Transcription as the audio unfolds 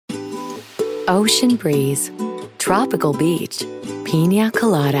Ocean breeze, tropical beach, pina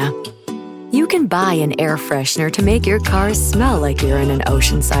colada. You can buy an air freshener to make your car smell like you're in an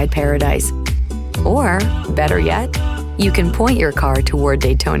oceanside paradise. Or, better yet, you can point your car toward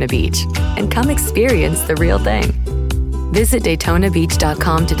Daytona Beach and come experience the real thing. Visit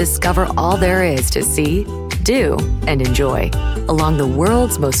DaytonaBeach.com to discover all there is to see, do, and enjoy along the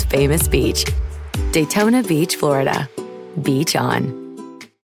world's most famous beach. Daytona Beach, Florida. Beach on.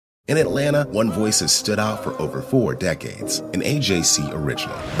 In Atlanta, one voice has stood out for over 4 decades. An AJC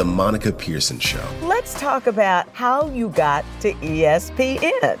original, The Monica Pearson Show. Let's talk about how you got to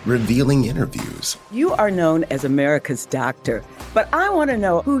ESPN. Revealing interviews. You are known as America's doctor, but I want to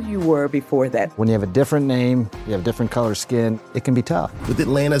know who you were before that. When you have a different name, you have different color skin, it can be tough. With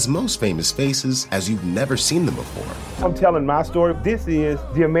Atlanta's most famous faces as you've never seen them before. I'm telling my story. This is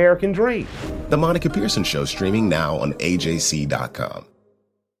the American dream. The Monica Pearson Show, streaming now on AJC.com.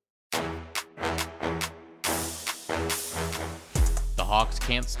 Hawks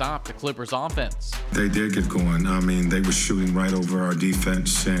can't stop the Clippers offense. They did get going. I mean, they were shooting right over our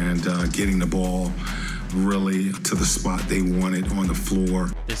defense and getting the ball really to the spot they wanted on the floor.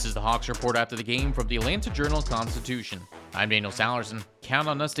 This is the Hawks report after the game from the Atlanta Journal-Constitution. I'm Daniel Sallerson. Count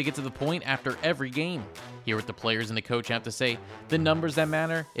on us to get to the point after every game. Hear what the players and the coach have to say, the numbers that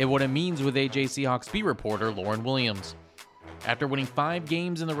matter, and what it means with AJC Hawks beat reporter Lauren Williams. After winning 5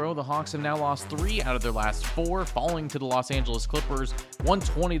 games in a row, the Hawks have now lost 3 out of their last 4, falling to the Los Angeles Clippers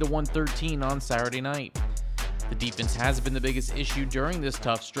 120-113 on Saturday night. The defense has been the biggest issue during this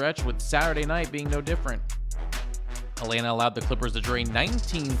tough stretch, with Saturday night being no different. Atlanta allowed the Clippers to drain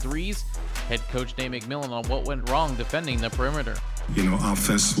 19 threes. Head coach Nate McMillan on what went wrong defending the perimeter. You know,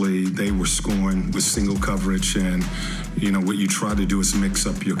 offensively, they were scoring with single coverage, and, you know, what you try to do is mix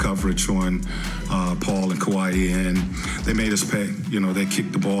up your coverage on Paul and Kawhi, and they made us pay. You know, they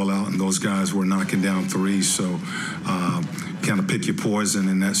kicked the ball out, and those guys were knocking down threes, so kind of pick your poison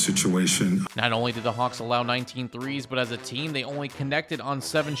in that situation. Not only did the Hawks allow 19 threes, but as a team, they only connected on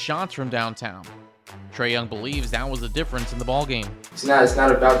 7 shots from downtown. Trae Young believes that was the difference in the ballgame. It's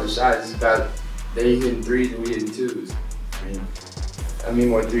not about the shot, it's about they hitting threes and we hitting twos. I mean,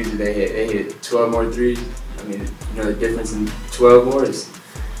 more threes than they hit. They hit 12 more threes. I mean, you know, the difference in 12 more is,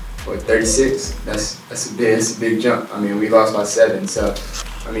 what, 36? That's a big jump. I mean, we lost by 7, so,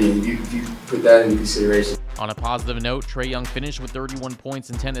 I mean, you put that into consideration. On a positive note, Trae Young finished with 31 points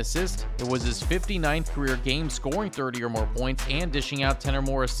and 10 assists. It was his 59th career game, scoring 30 or more points and dishing out 10 or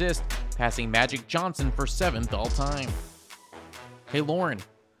more assists, passing Magic Johnson for 7th all-time. Hey, Lauren,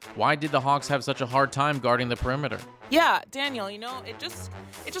 why did the Hawks have such a hard time guarding the perimeter? Yeah, Daniel, you know, it just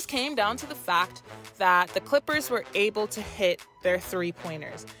came down to the fact that the Clippers were able to hit their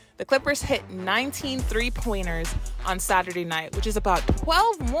three-pointers. The Clippers hit 19 three-pointers on Saturday night, which is about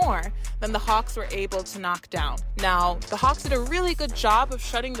 12 more than the Hawks were able to knock down. Now, the Hawks did a really good job of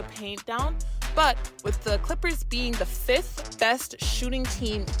shutting the paint down, but with the Clippers being the 5th best shooting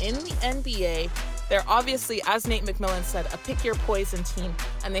team in the NBA, they're obviously, as Nate McMillan said, a pick-your-poison team,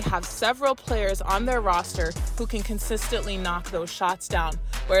 and they have several players on their roster who can consistently knock those shots down,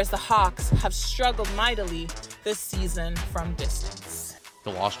 whereas the Hawks have struggled mightily this season from distance.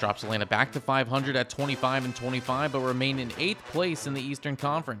 The loss drops Atlanta back to 500 at 25-25, but remain in 8th place in the Eastern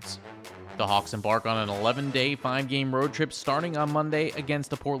Conference. The Hawks embark on an 11-day, 5-game road trip starting on Monday against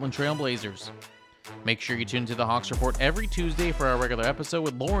the Portland Trail Blazers. Make sure you tune to the Hawks Report every Tuesday for our regular episode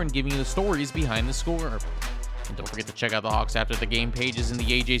with Lauren giving you the stories behind the score. And don't forget to check out the Hawks After the Game pages in the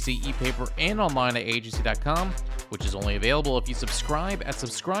AJC e-paper and online at AJC.com, which is only available if you subscribe at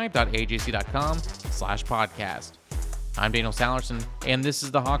subscribe.ajc.com/podcast. I'm Daniel Sallerson, and this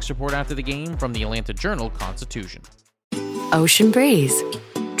is the Hawks Report After the Game from the Atlanta Journal-Constitution. Ocean breeze,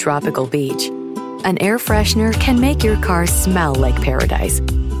 tropical beach. An air freshener can make your car smell like paradise.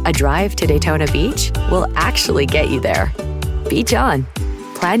 A drive to Daytona Beach will actually get you there. Beach on.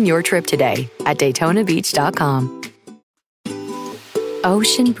 Plan your trip today at DaytonaBeach.com.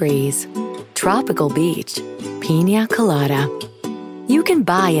 Ocean breeze, tropical beach, pina colada. You can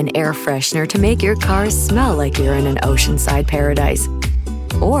buy an air freshener to make your car smell like you're in an oceanside paradise.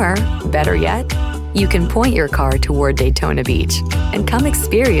 Or, better yet, you can point your car toward Daytona Beach and come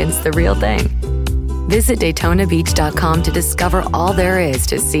experience the real thing. Visit DaytonaBeach.com to discover all there is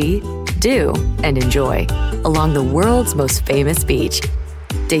to see, do, and enjoy along the world's most famous beach.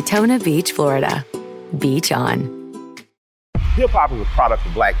 Daytona Beach, Florida. Beach on. Hip-hop is a product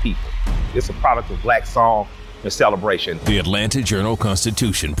of black people. It's a product of black song and celebration. The Atlanta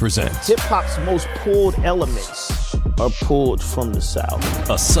Journal-Constitution presents hip-hop's most pulled elements are pulled from the South.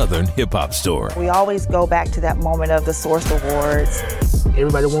 A Southern hip-hop story. We always go back to that moment of the Source Awards.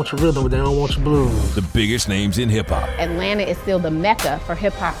 Everybody wants your rhythm, but they don't want your blues. The biggest names in hip-hop. Atlanta is still the mecca for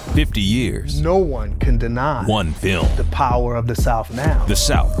hip-hop. 50 years. No one can deny one film. The power of the South now. The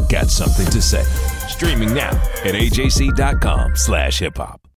South got something to say. Streaming now at AJC.com/hiphop.